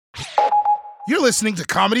You're listening to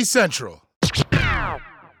Comedy Central.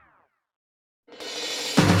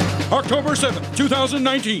 October 7th,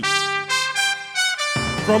 2019.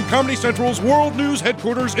 From Comedy Central's World News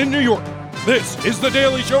headquarters in New York, this is The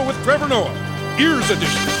Daily Show with Trevor Noah, Ears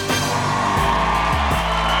Edition.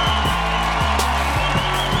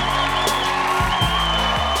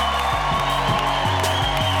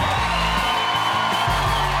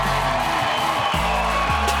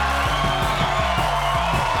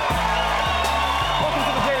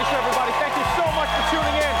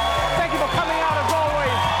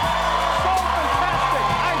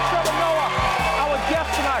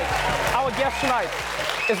 Tonight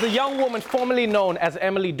is the young woman formerly known as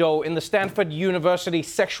Emily Doe in the Stanford University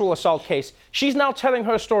sexual assault case. She's now telling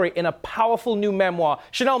her story in a powerful new memoir.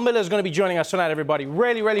 Chanel Miller is going to be joining us tonight, everybody.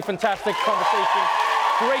 Really, really fantastic conversation.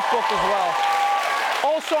 Great book as well.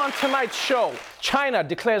 Also on tonight's show, China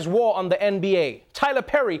declares war on the NBA. Tyler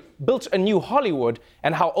Perry built a new Hollywood,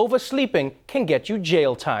 and how oversleeping can get you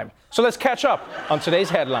jail time. So let's catch up on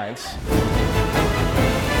today's headlines.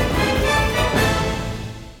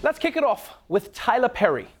 Let's kick it off with Tyler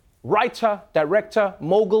Perry, writer, director,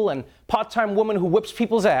 mogul, and part-time woman who whips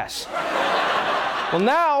people's ass. Well,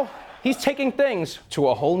 now he's taking things to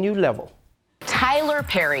a whole new level. Tyler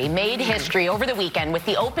Perry made history over the weekend with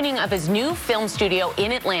the opening of his new film studio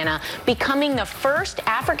in Atlanta, becoming the first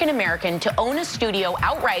African-American to own a studio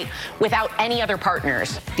outright without any other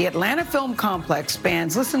partners. The Atlanta Film Complex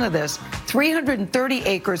spans, listen to this, 330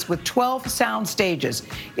 acres with 12 sound stages.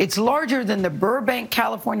 It's larger than the Burbank,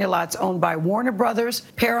 California lots owned by Warner Brothers,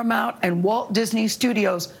 Paramount, and Walt Disney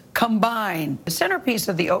Studios combined. The centerpiece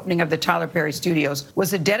of the opening of the Tyler Perry Studios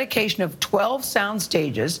was a dedication of 12 sound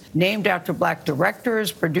stages named after Black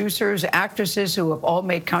directors, producers, actresses who have all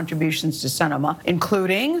made contributions to cinema,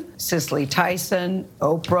 including Cicely Tyson,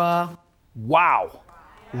 Oprah. Wow.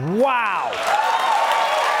 Wow.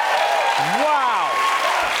 Wow.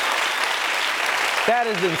 That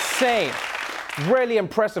is insane. Really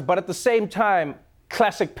impressive, but at the same time,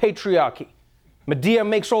 classic patriarchy. Madea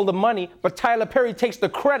makes all the money, but Tyler Perry takes the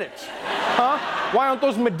credits. Huh? Why aren't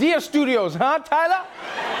those Madea studios, huh, Tyler?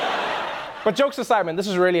 But jokes aside, man, this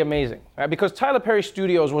is really amazing, right? Because Tyler Perry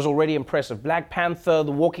Studios was already impressive. Black Panther,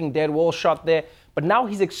 The Walking Dead were all shot there, but now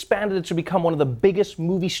he's expanded it to become one of the biggest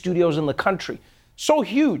movie studios in the country. So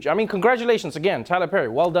huge. I mean, congratulations again, Tyler Perry.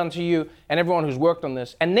 Well done to you and everyone who's worked on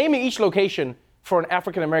this. And naming each location for an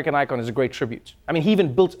African-American icon is a great tribute. I mean, he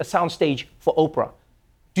even built a soundstage for Oprah.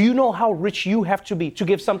 Do you know how rich you have to be to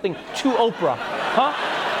give something to Oprah? Huh?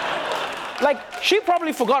 Like, she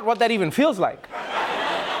probably forgot what that even feels like.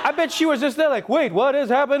 I bet she was just there like, wait, what is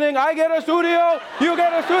happening? I get a studio, you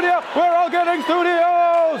get a studio, we're all getting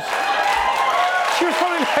studios! She was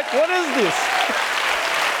probably like, what is this?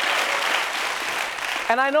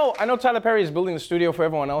 And I know Tyler Perry is building the studio for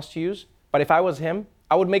everyone else to use, but if I was him,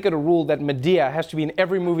 I would make it a rule that Madea has to be in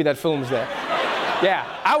every movie that films there. Yeah,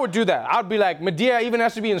 I would do that. I'd be like, Madea even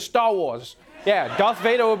has to be in Star Wars. Yeah, Darth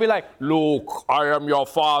Vader would be like, Luke, I am your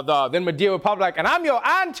father. Then Madea would probably be like, and I'm your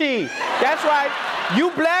auntie. That's right.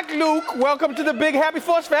 You Black Luke, welcome to the big Happy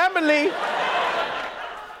Force family.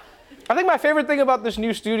 I think my favorite thing about this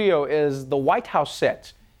new studio is the White House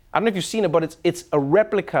set. I don't know if you've seen it, but it's a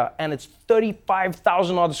replica and it's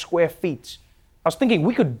 35,000 odd square feet. I was thinking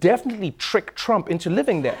we could definitely trick Trump into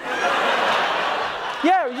living there.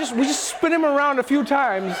 Yeah, we just spin him around a few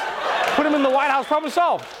times, put him in the White House, problem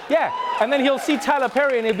solved. Yeah, and then he'll see Tyler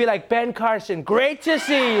Perry and he'll be like, Ben Carson, great to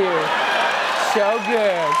see you. So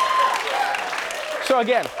good. So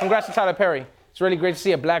again, congrats to Tyler Perry. It's really great to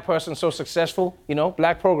see a black person so successful, you know,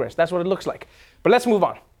 black progress. That's what it looks like. But let's move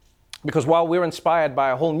on. Because while we're inspired by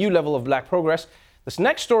a whole new level of black progress, this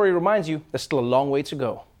next story reminds you there's still a long way to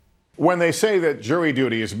go. When they say that jury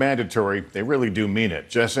duty is mandatory, they really do mean it.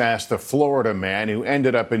 Just ask the Florida man who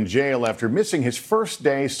ended up in jail after missing his first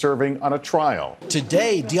day serving on a trial.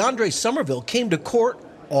 Today, DeAndre Somerville came to court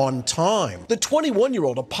on time. The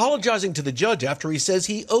 21-year-old apologizing to the judge after he says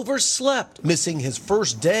he overslept, missing his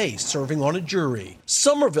first day serving on a jury.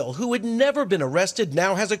 Somerville, who had never been arrested,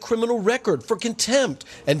 now has a criminal record for contempt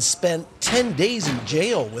and spent 10 days in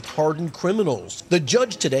jail with hardened criminals. The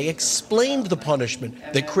judge today explained the punishment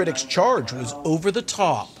that critics charge was over the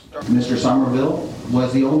top. Mr. Somerville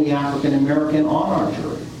was the only African American on our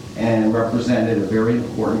jury and represented a very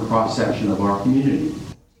important cross-section of our community.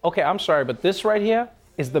 Okay, I'm sorry, but this right here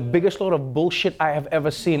is the biggest load of bullshit I have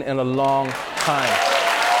ever seen in a long time.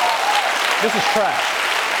 This is trash.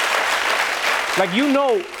 Like, you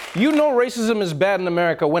know racism is bad in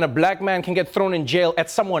America when a black man can get thrown in jail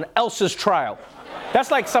at someone else's trial.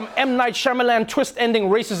 That's like some M. Night Shyamalan twist-ending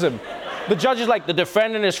racism. The judge is like, the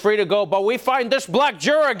defendant is free to go, but we find this black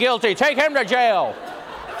juror guilty. Take him to jail.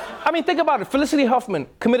 I mean, think about it. Felicity Huffman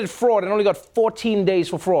committed fraud and only got 14 days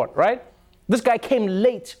for fraud, right? This guy came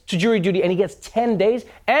late to jury duty and he gets 10 days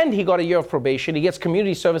and he got a year of probation. He gets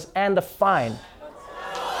community service and a fine.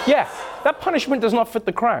 Yeah, that punishment does not fit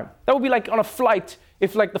the crime. That would be like on a flight,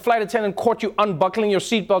 if like the flight attendant caught you unbuckling your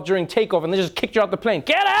seatbelt during takeoff and they just kicked you out the plane.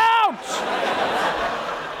 Get out!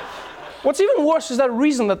 What's even worse is that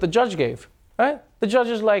reason that the judge gave, right? The judge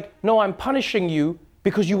is like, no, I'm punishing you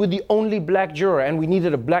because you were the only black juror and we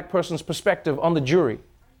needed a black person's perspective on the jury.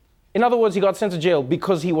 In other words, he got sent to jail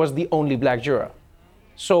because he was the only black juror.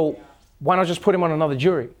 So why not just put him on another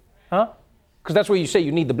jury, huh? Because that's where you say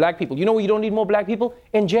you need the black people. You know where you don't need more black people?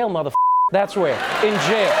 In jail, motherfucker. That's where, in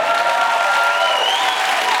jail.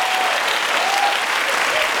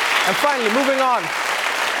 And finally, moving on.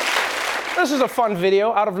 This is a fun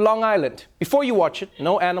video out of Long Island. Before you watch it,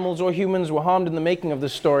 no animals or humans were harmed in the making of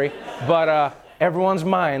this story, but everyone's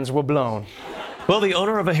minds were blown. Well, the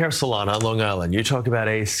owner of a hair salon on Long Island, you talk about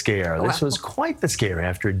a scare. This was quite the scare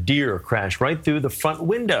after a deer crashed right through the front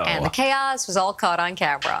window. And the chaos was all caught on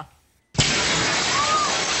camera.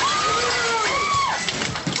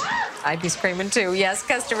 I'd be screaming too. Yes,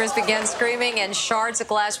 customers began screaming and shards of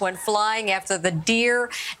glass went flying after the deer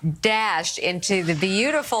dashed into the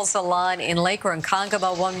beautiful salon in Lake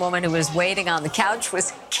Ronkonkoma. One woman who was waiting on the couch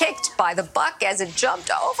was kicked by the buck as it jumped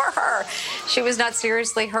over her. She was not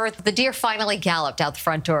seriously hurt. The deer finally galloped out the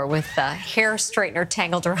front door with a hair straightener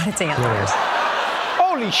tangled around its antlers.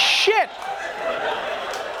 Holy shit!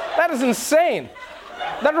 That is insane.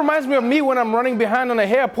 That reminds me of me when I'm running behind on a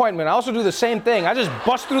hair appointment. I also do the same thing. I just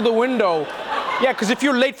bust through the window. Yeah, because if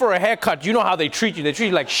you're late for a haircut, you know how they treat you. They treat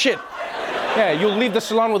you like shit. Yeah, you'll leave the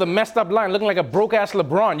salon with a messed up line looking like a broke-ass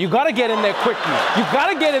LeBron. You gotta get in there quickly. You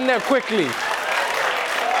gotta get in there quickly.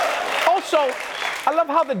 Also, I love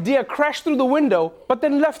how the deer crashed through the window, but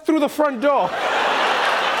then left through the front door.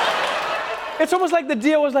 It's almost like the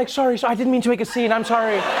deer was like, sorry, I didn't mean to make a scene. I'm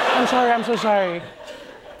sorry, I'm so sorry.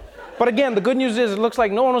 But again, the good news is it looks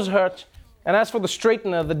like no one was hurt. And as for the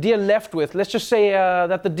straightener the deer left with, let's just say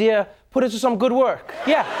that the deer put it to some good work.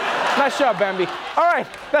 Yeah, nice job, Bambi. All right,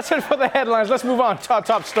 that's it for the headlines. Let's move on to our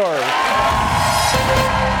top story.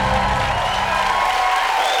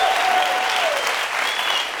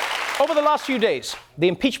 Over the last few days, the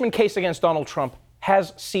impeachment case against Donald Trump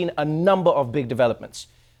has seen a number of big developments.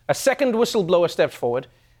 A second whistleblower stepped forward,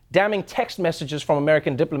 damning text messages from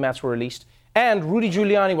American diplomats were released, and Rudy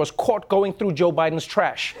Giuliani was caught going through Joe Biden's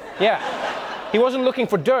trash. Yeah, he wasn't looking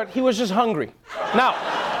for dirt, he was just hungry. Now,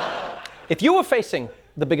 if you were facing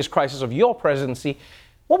the biggest crisis of your presidency,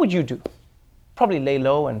 what would you do? Probably lay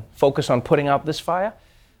low and focus on putting out this fire.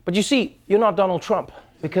 But you see, you're not Donald Trump,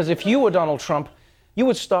 because if you were Donald Trump, you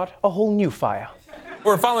would start a whole new fire.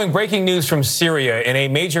 We're following breaking news from Syria. In a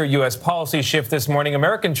major U.S. policy shift this morning,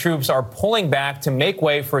 American troops are pulling back to make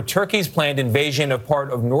way for Turkey's planned invasion of part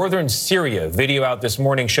of northern Syria. Video out this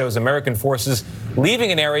morning shows American forces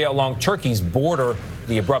leaving an area along Turkey's border.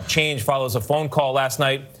 The abrupt change follows a phone call last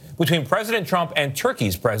night between President Trump and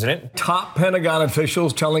Turkey's president. Top Pentagon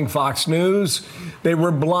officials telling Fox News they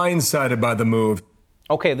were blindsided by the move.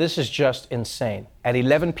 Okay, this is just insane. At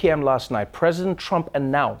 11 p.m. last night, President Trump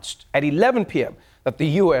announced at 11 p.m. that the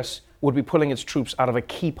U.S. would be pulling its troops out of a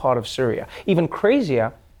key part of Syria. Even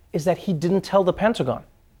crazier is that he didn't tell the Pentagon.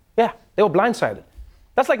 Yeah, they were blindsided.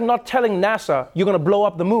 That's like not telling NASA you're going to blow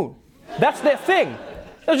up the moon. That's their thing.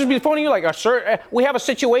 They'll just be phoning you like, sir, we have a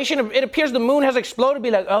situation. It appears the moon has exploded.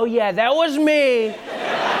 Be like, oh, yeah, that was me.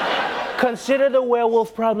 Consider the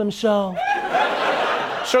werewolf problem solved.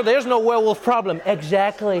 Sir, there's no werewolf problem.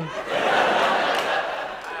 Exactly.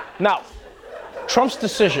 Now, Trump's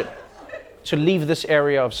decision to leave this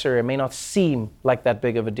area of Syria may not seem like that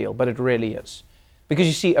big of a deal, but it really is. Because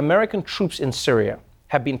you see, American troops in Syria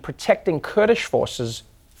have been protecting Kurdish forces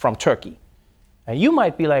from Turkey. And you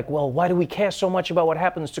might be like, well, why do we care so much about what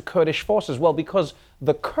happens to Kurdish forces? Well, because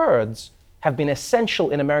the Kurds have been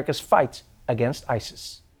essential in America's fight against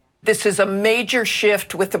ISIS. This is a major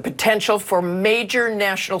shift with the potential for major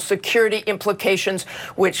national security implications,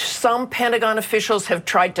 which some Pentagon officials have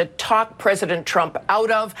tried to talk President Trump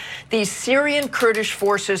out of. These Syrian Kurdish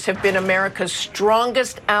forces have been America's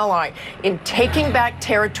strongest ally in taking back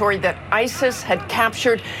territory that ISIS had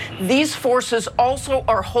captured. These forces also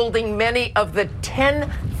are holding many of the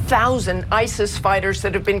 10,000 1,000 ISIS fighters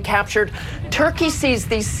that have been captured. Turkey sees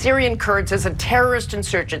these Syrian Kurds as a terrorist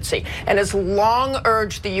insurgency and has long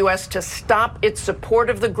urged the U.S. to stop its support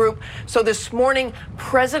of the group. So this morning,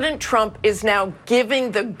 President Trump is now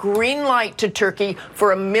giving the green light to Turkey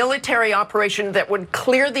for a military operation that would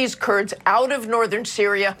clear these Kurds out of northern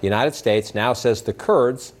Syria. The United States now says the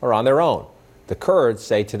Kurds are on their own. The Kurds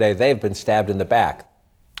say today they've been stabbed in the back.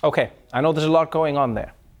 Okay, I know there's a lot going on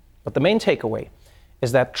there, but the main takeaway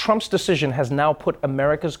is that Trump's decision has now put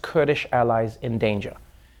America's Kurdish allies in danger.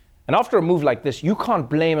 And after a move like this, you can't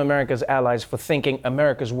blame America's allies for thinking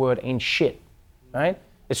America's word ain't shit, right?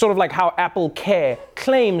 It's sort of like how Apple Care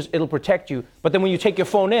claims it'll protect you, but then when you take your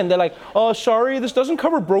phone in, they're like, oh, sorry, this doesn't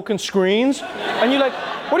cover broken screens. And you're like,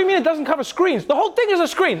 what do you mean it doesn't cover screens? The whole thing is a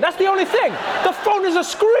screen. That's the only thing. The phone is a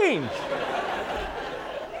screen.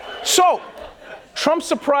 So, Trump's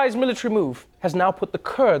surprise military move has now put the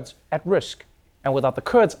Kurds at risk. And without the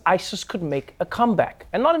Kurds, ISIS could make a comeback.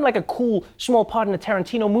 And not in like a cool, small part in a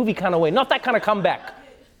Tarantino movie kind of way. Not that kind of comeback.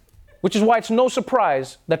 Which is why it's no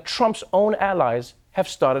surprise that Trump's own allies have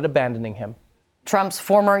started abandoning him. Trump's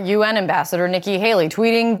former UN ambassador, Nikki Haley,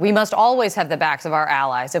 tweeting, "We must always have the backs of our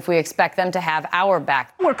allies if we expect them to have our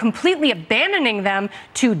back." We're completely abandoning them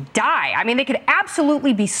to die. I mean, they could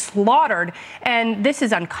absolutely be slaughtered, and this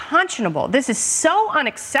is unconscionable. This is so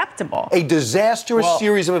unacceptable. A disastrous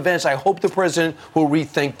series of events. I hope the president will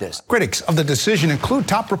rethink this. Critics of the decision include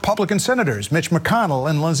top Republican senators Mitch McConnell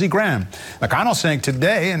and Lindsey Graham. McConnell saying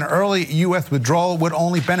today an early U.S. withdrawal would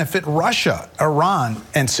only benefit Russia, Iran,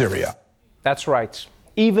 and Syria. That's right.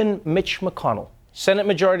 Even Mitch McConnell, Senate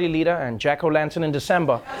Majority Leader and Jack O'Lantern in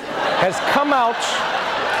December, has come out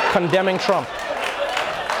condemning Trump.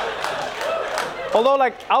 Although,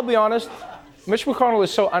 I'll be honest, Mitch McConnell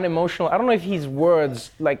is so unemotional. I don't know if his words,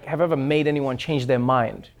 have ever made anyone change their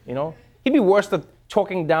mind, you know? He'd be worse than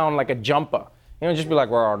talking down like a jumper. You know, just be like,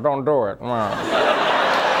 well, don't do it.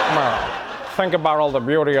 Think about all the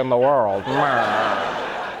beauty in the world.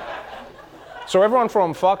 So everyone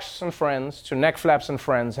from Fox and Friends to Neck Flaps and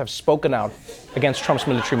Friends have spoken out against Trump's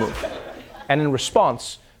military move. And in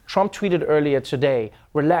response, Trump tweeted earlier today,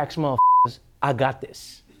 "Relax, motherfuckers, I got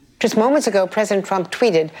this." Just moments ago, President Trump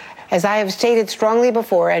tweeted, "As I have stated strongly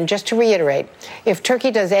before, and just to reiterate, if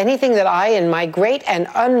Turkey does anything that I, in my great and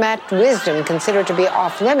unmatched wisdom, consider to be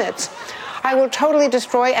off limits, I will totally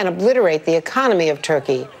destroy and obliterate the economy of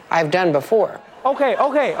Turkey. I've done before." Okay.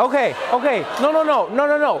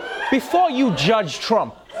 No. Before you judge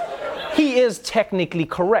Trump, he is technically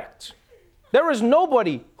correct. There is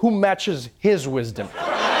nobody who matches his wisdom.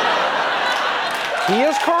 He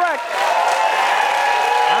is correct.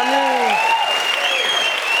 I mean,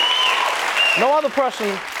 no other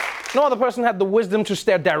person had the wisdom to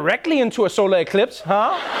stare directly into a solar eclipse,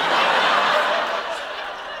 huh?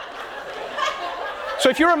 So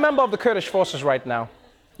if you're a member of the Kurdish forces right now,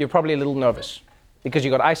 you're probably a little nervous, because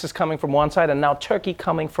you got ISIS coming from one side and now Turkey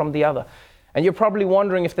coming from the other. And you're probably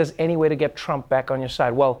wondering if there's any way to get Trump back on your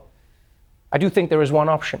side. Well, I do think there is one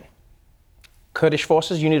option. Kurdish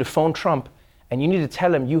forces, you need to phone Trump and you need to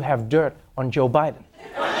tell him you have dirt on Joe Biden.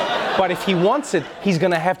 But if he wants it, he's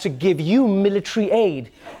going to have to give you military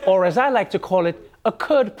aid, or as I like to call it, a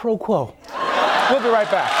Kurd pro quo. We'll be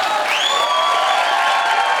right back.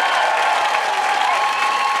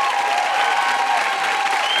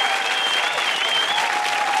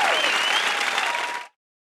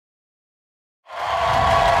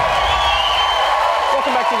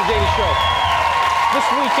 This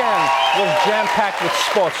weekend was jam-packed with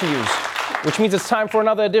sports news, which means it's time for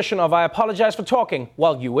another edition of I Apologize for Talking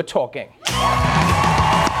While You Were Talking.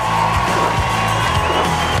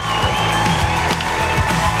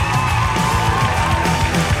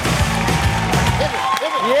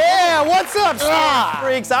 Yeah, what's up, sports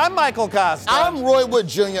freaks? I'm Michael Costa. I'm Roy Wood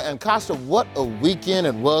Jr. And Costa, what a weekend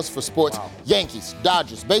it was for sports. Wow. Yankees,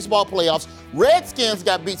 Dodgers, baseball playoffs. Redskins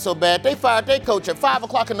got beat so bad they fired their coach at 5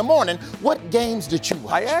 o'clock in the morning. What games did you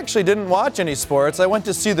watch? I actually didn't watch any sports. I went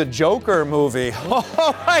to see the Joker movie.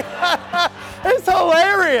 Oh my God, it's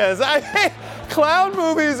hilarious. I mean, clown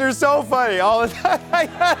movies are so funny all the time.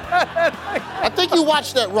 I think you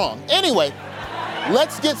watched that wrong. Anyway,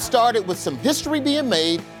 let's get started with some history being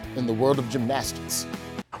made in the world of gymnastics.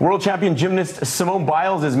 World champion gymnast Simone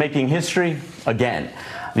Biles is making history again.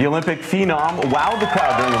 The Olympic phenom wowed the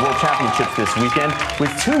crowd during the World Championships this weekend with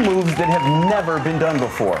two moves that have never been done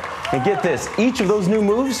before. And get this, each of those new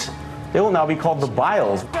moves, they will now be called the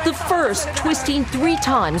Biles. The first, twisting 3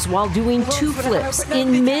 times while doing 2 flips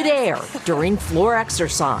in midair during floor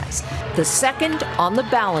exercise. The second on the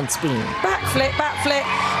balance beam. Back flip,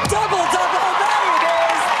 double, there it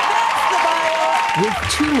is! That's the Biles! with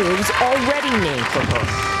 2 moves already named for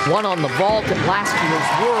her. One on the vault at last year's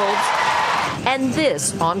Worlds, and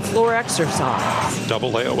this on floor exercise.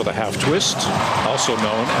 Double layout with a half twist, also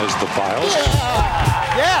known as the Biles.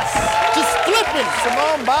 Yes! Just flipping.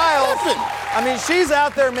 Simone Biles. Flipping. I mean, she's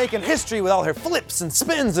out there making history with all her flips and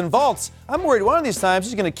spins and vaults. I'm worried one of these times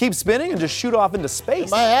she's going to keep spinning and just shoot off into space.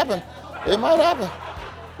 It might happen. It might happen.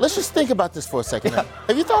 Let's just think about this for a second. Yeah.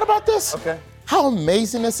 Have you thought about this? Okay. How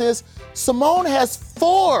amazing this is? Simone has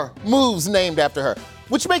 4 moves named after her,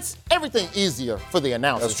 which makes everything easier for the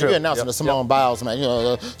announcers. That's true. You're announcing the Simone Biles, man. You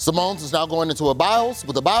know, Simone's is now going into a Biles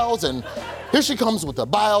with the Biles, and here she comes with the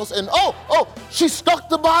Biles, and she stuck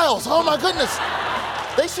the Biles. Oh my goodness.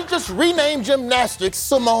 They should just rename gymnastics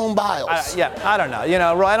Simone Biles. I don't know. You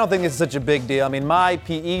know, Roy, I don't think it's such a big deal. I mean, my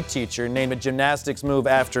PE teacher named a gymnastics move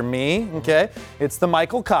after me, okay? It's the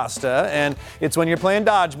Michael Costa, and it's when you're playing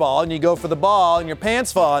dodgeball and you go for the ball and your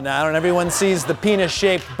pants fall down and everyone sees the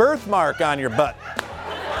penis-shaped birthmark on your butt.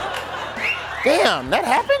 Damn, that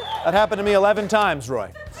happened? That happened to me 11 times,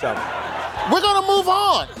 Roy. So we're gonna move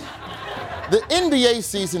on. The NBA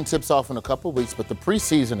season tips off in a couple weeks, but the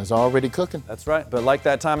preseason is already cooking. That's right, but like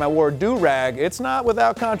that time I wore a do-rag, it's not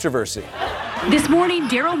without controversy. This morning,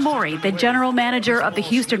 Daryl Morey, the general manager of the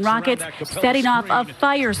Houston Rockets, setting off a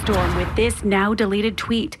firestorm with this now deleted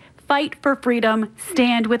tweet: "Fight for freedom,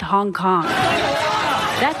 stand with Hong Kong."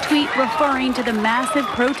 That tweet referring to the massive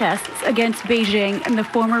protests against Beijing and the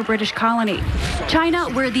former British colony. China,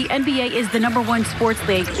 where the NBA is the #1 sports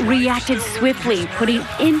league, reacted swiftly, putting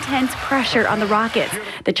intense pressure on the Rockets.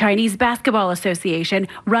 The Chinese Basketball Association,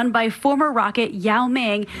 run by former Rocket Yao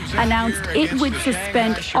Ming, announced it would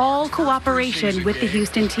suspend all cooperation with the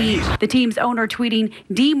Houston team. The team's owner tweeting,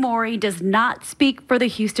 "D. Morey does not speak for the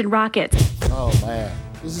Houston Rockets." Oh, man.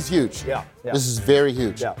 This is huge. Yeah. This is very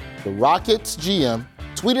huge. Yeah. The Rockets GM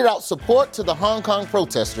tweeted out support to the Hong Kong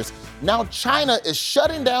protesters. Now China is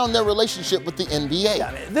shutting down their relationship with the NBA.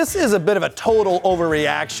 Yeah, this is a bit of a total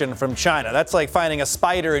overreaction from China. That's like finding a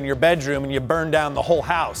spider in your bedroom and you burn down the whole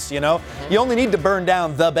house, you know? You only need to burn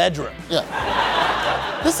down the bedroom.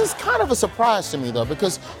 Yeah. This is kind of a surprise to me, though,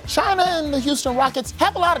 because China and the Houston Rockets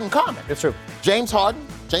have a lot in common. It's true. James Harden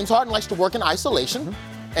likes to work in isolation.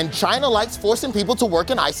 And China likes forcing people to work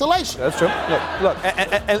in isolation. That's true. Look,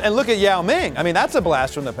 and look at Yao Ming. I mean, that's a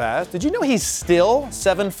blast from the past. Did you know he's still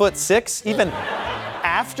 7'6", even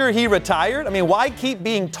after he retired? I mean, why keep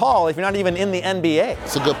being tall if you're not even in the NBA?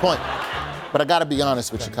 It's a good point. But I got to be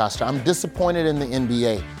honest with you, Costa. I'm disappointed in the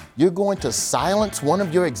NBA. You're going to silence one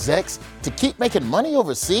of your execs to keep making money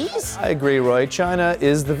overseas? I agree, Roy. China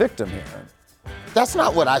is the victim here. That's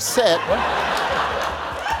not what I said.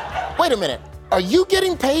 Wait a minute. Are you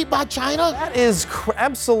getting paid by China? That is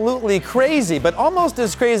absolutely crazy, but almost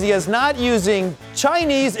as crazy as not using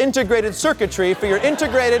Chinese integrated circuitry for your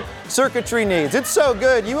integrated circuitry needs. It's so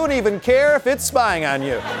good, you won't even care if it's spying on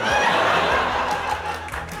you.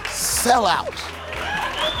 Sell out.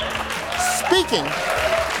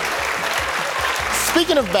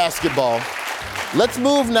 Speaking of basketball, let's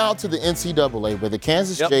move now to the NCAA, where the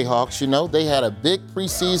Kansas Jayhawks, you know, they had a big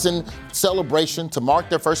preseason celebration to mark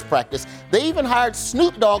their first practice. They even hired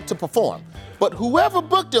Snoop Dogg to perform. But whoever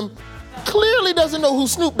booked him clearly doesn't know who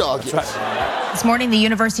Snoop Dogg is. Right. This morning, the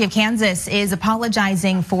University of Kansas is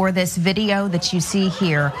apologizing for this video that you see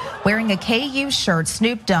here. Wearing a KU shirt,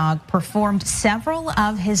 Snoop Dogg performed several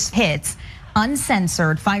of his hits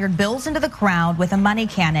uncensored, fired bills into the crowd with a money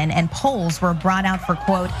cannon, and poles were brought out for,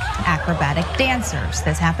 quote, acrobatic dancers.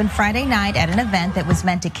 This happened Friday night at an event that was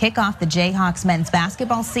meant to kick off the Jayhawks men's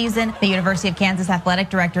basketball season. The University of Kansas athletic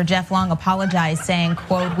director Jeff Long apologized, saying,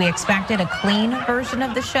 quote, "We expected a clean version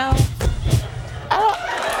of the show."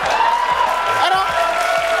 I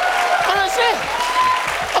don't understand.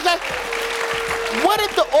 Okay. What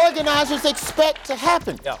did the organizers expect to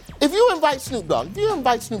happen? Yeah. If you invite Snoop Dogg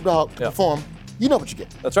to perform, you know what you get.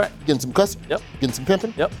 That's right. You're getting some cussing. Yep. You're getting some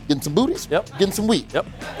pimping. Yep. Getting some booties. Yep. Getting some weed. Yep.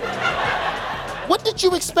 What did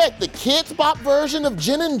you expect? The Kids Bop version of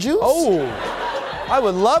Gin and Juice? Oh, I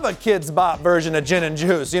would love a Kids Bop version of Gin and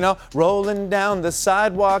Juice, you know? Rolling down the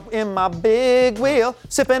sidewalk in my big wheel,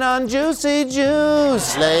 sipping on juicy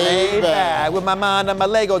juice. Lay back. With my mind on my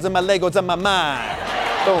Legos and my Legos on my mind.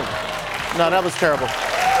 Boom. No, that was terrible.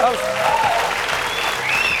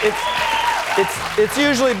 It's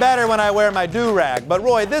usually better when I wear my do-rag, but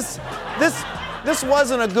Roy, this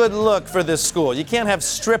wasn't a good look for this school. You can't have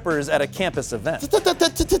strippers at a campus event.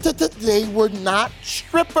 They were not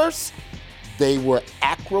strippers. They were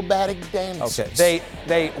acrobatic dancers. Okay,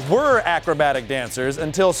 they were acrobatic dancers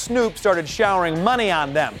until Snoop started showering money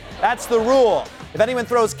on them. That's the rule. If anyone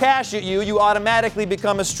throws cash at you, you automatically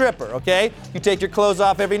become a stripper, okay? You take your clothes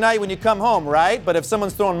off every night when you come home, right? But if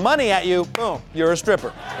someone's throwing money at you, boom, you're a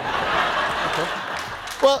stripper.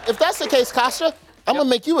 Well, if that's the case, Costa, I'm going to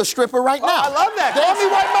make you a stripper right now. I love that. Call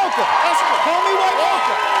me White Mocha. Call me White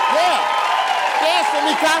Mocha. Yeah. Dance for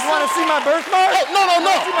me, Costa. You want to see my birthmark? Hey, no.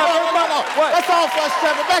 No. What? That's all for us,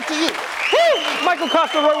 Trevor. Back to you. Woo! Michael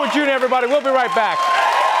Costa, Roy Wood Jr., everybody. We'll be right back.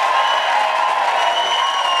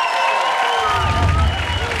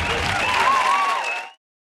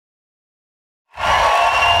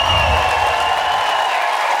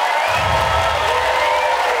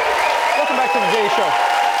 Welcome back to The Daily Show.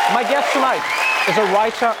 My guest tonight is a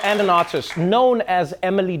writer and an artist known as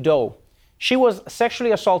Emily Doe. She was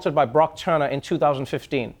sexually assaulted by Brock Turner in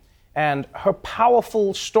 2015, and her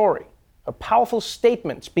powerful story, her powerful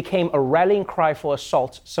statements became a rallying cry for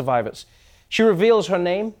assault survivors. She reveals her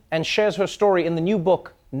name and shares her story in the new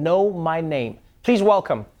book, Know My Name. Please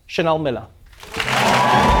welcome Chanel Miller.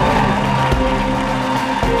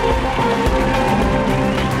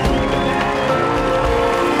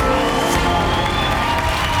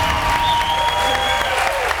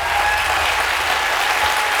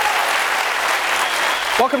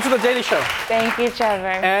 Welcome to The Daily Show. Thank you, Trevor.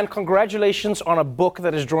 And congratulations on a book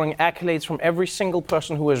that is drawing accolades from every single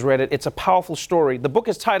person who has read it. It's a powerful story. The book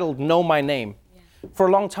is titled Know My Name. Yeah. For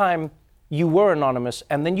a long time, you were anonymous,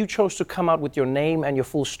 and then you chose to come out with your name and your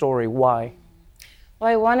full story. Why?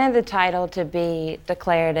 Well, I wanted the title to be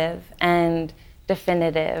declarative and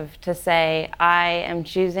definitive, to say I am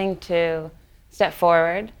choosing to step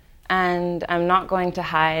forward and I'm not going to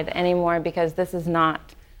hide anymore because this is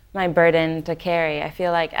not my burden to carry. I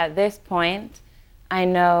feel like at this point, I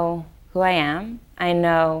know who I am, I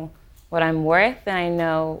know what I'm worth, and I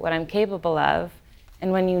know what I'm capable of.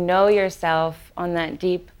 And when you know yourself on that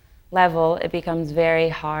deep level, it becomes very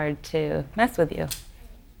hard to mess with you.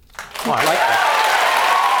 Oh, I like that.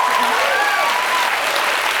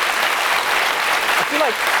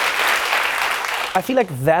 I feel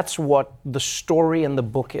like that's what the story in the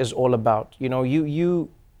book is all about. You know, you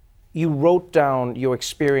wrote down your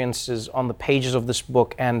experiences on the pages of this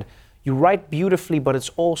book, and you write beautifully, but it's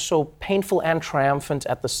also painful and triumphant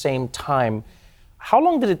at the same time. How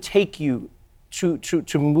long did it take you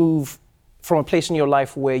to move from a place in your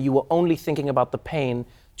life where you were only thinking about the pain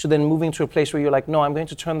to then moving to a place where you're like, no, I'm going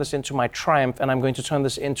to turn this into my triumph and I'm going to turn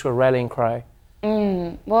this into a rallying cry?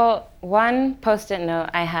 Well, one post-it note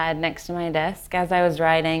I had next to my desk as I was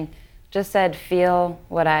writing just said, feel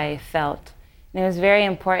what I felt. And it was very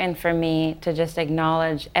important for me to just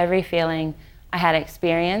acknowledge every feeling I had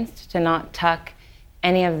experienced, to not tuck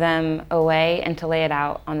any of them away and to lay it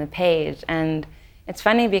out on the page. And it's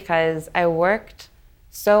funny because I worked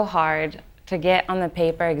so hard to get on the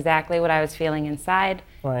paper exactly what I was feeling inside.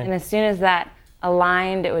 Right. And as soon as that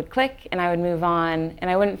aligned, it would click and I would move on and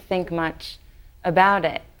I wouldn't think much about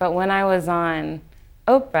it. But when I was on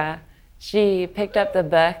Oprah, she picked up the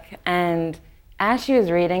book, and as she was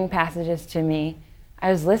reading passages to me, I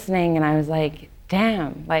was listening and I was like,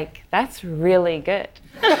 damn, like, that's really good.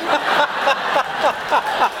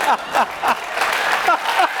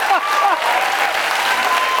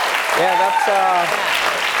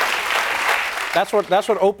 That's what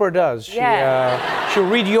Oprah does. She'll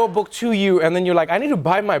read your book to you, and then you're like, I need to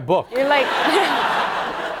buy my book. You're like,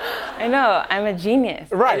 I know, I'm a genius.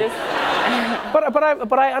 Right.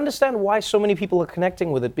 But I understand why so many people are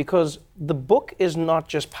connecting with it, because the book is not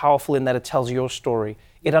just powerful in that it tells your story.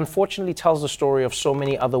 It unfortunately tells the story of so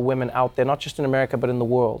many other women out there, not just in America, but in the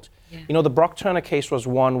world. Yeah. You know, the Brock Turner case was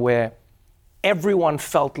one where everyone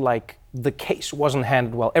felt like the case wasn't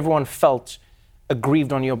handled well. Everyone felt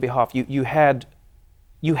aggrieved on your behalf. You had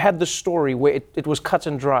the story where it was cut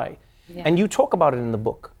and dry. Yeah. And you talk about it in the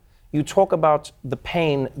book. You talk about the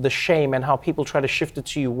pain, the shame, and how people try to shift it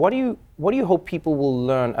to you. What do you hope people will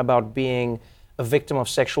learn about being a victim of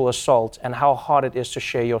sexual assault and how hard it is to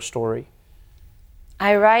share your story?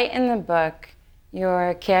 I write in the book,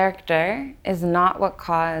 your character is not what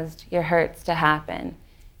caused your hurts to happen.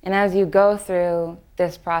 And as you go through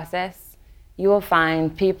this process, you will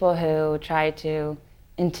find people who try to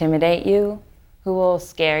intimidate you, who will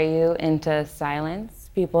scare you into silence,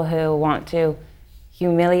 people who want to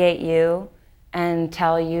humiliate you and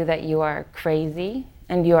tell you that you are crazy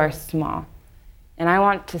and you are small. And I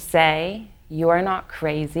want to say, you are not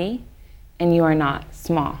crazy and you are not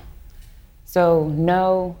small. So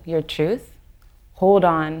know your truth, hold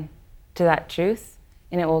on to that truth,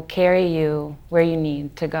 and it will carry you where you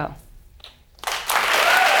need to go.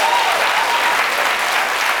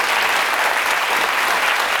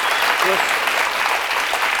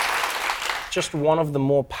 Just one of the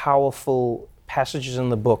more powerful passages in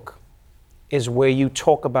the book is where you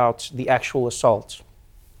talk about the actual assault.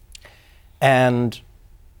 And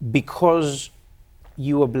because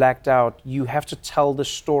you were blacked out, you have to tell the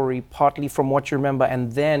story partly from what you remember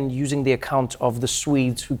and then using the account of the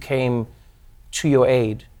Swedes who came to your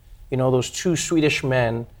aid. You know, those two Swedish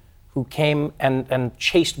men who came and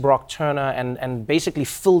chased Brock Turner and basically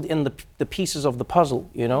filled in the pieces of the puzzle,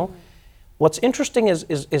 you know? Mm-hmm. What's interesting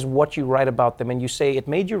is what you write about them, and you say it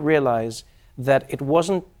made you realize that it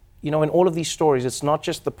wasn't, you know, in all of these stories, it's not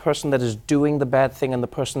just the person that is doing the bad thing and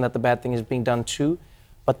the person that the bad thing is being done to,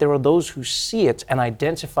 but there are those who see it and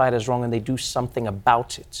identify it as wrong and they do something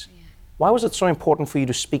about it. Yeah. Why was it so important for you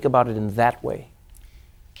to speak about it in that way?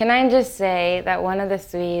 Can I just say that one of the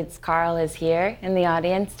Swedes, Carl, is here in the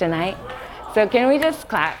audience tonight? So can we just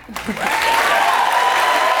clap?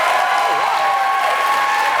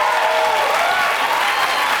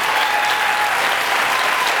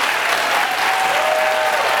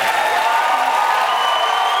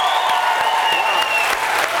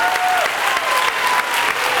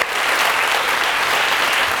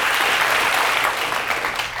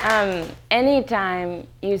 Anytime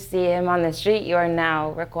you see him on the street, you are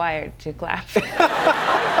now required to clap.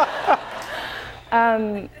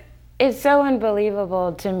 It's so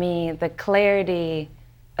unbelievable to me, the clarity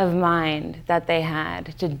of mind that they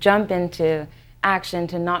had to jump into action,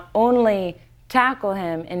 to not only tackle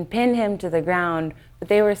him and pin him to the ground, but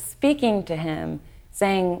they were speaking to him,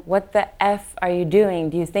 saying, "What the F are you doing?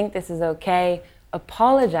 Do you think this is okay?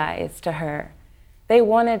 Apologize to her." They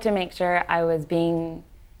wanted to make sure I was being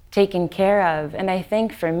taken care of. And I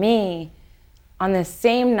think for me, on the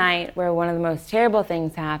same night where one of the most terrible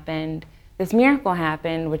things happened, this miracle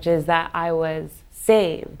happened, which is that I was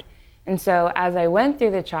saved. And so as I went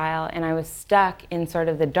through the trial and I was stuck in sort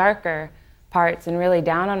of the darker parts and really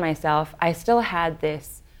down on myself, I still had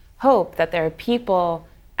this hope that there are people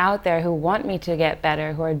out there who want me to get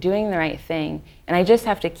better, who are doing the right thing. And I just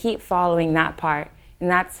have to keep following that part.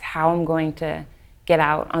 And that's how I'm going to get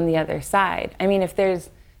out on the other side. I mean, if there's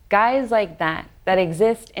guys like that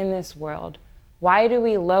exist in this world, why do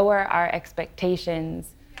we lower our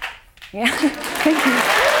expectations? Yeah.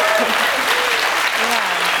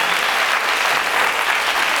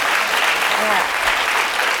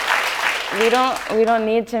 We don't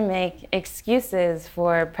need to make excuses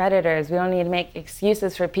for predators. We don't need to make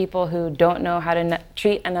excuses for people who don't know how to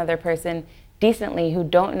treat another person decently, who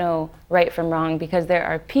don't know right from wrong, because there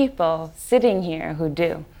are people sitting here who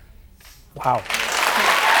do. Wow.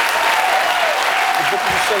 The book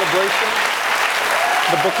is a celebration.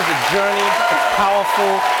 The book is a journey. It's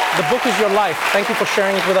powerful. The book is your life. Thank you for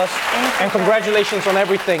sharing it with us. And congratulations on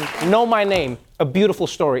everything. Know My Name, a beautiful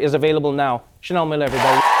story, is available now. Chanel Miller,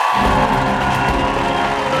 everybody.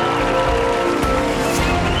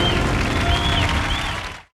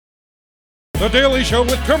 The Daily Show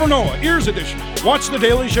with Trevor Noah, Ears Edition. Watch The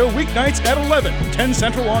Daily Show weeknights at 11, 10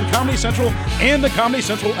 Central on Comedy Central and the Comedy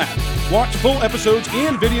Central app. Watch full episodes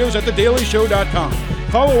and videos at thedailyshow.com.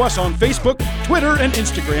 Follow us on Facebook, Twitter, and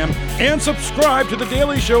Instagram, and subscribe to The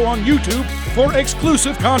Daily Show on YouTube for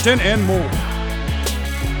exclusive content and more.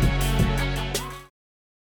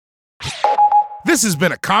 This has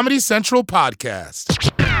been a Comedy Central podcast.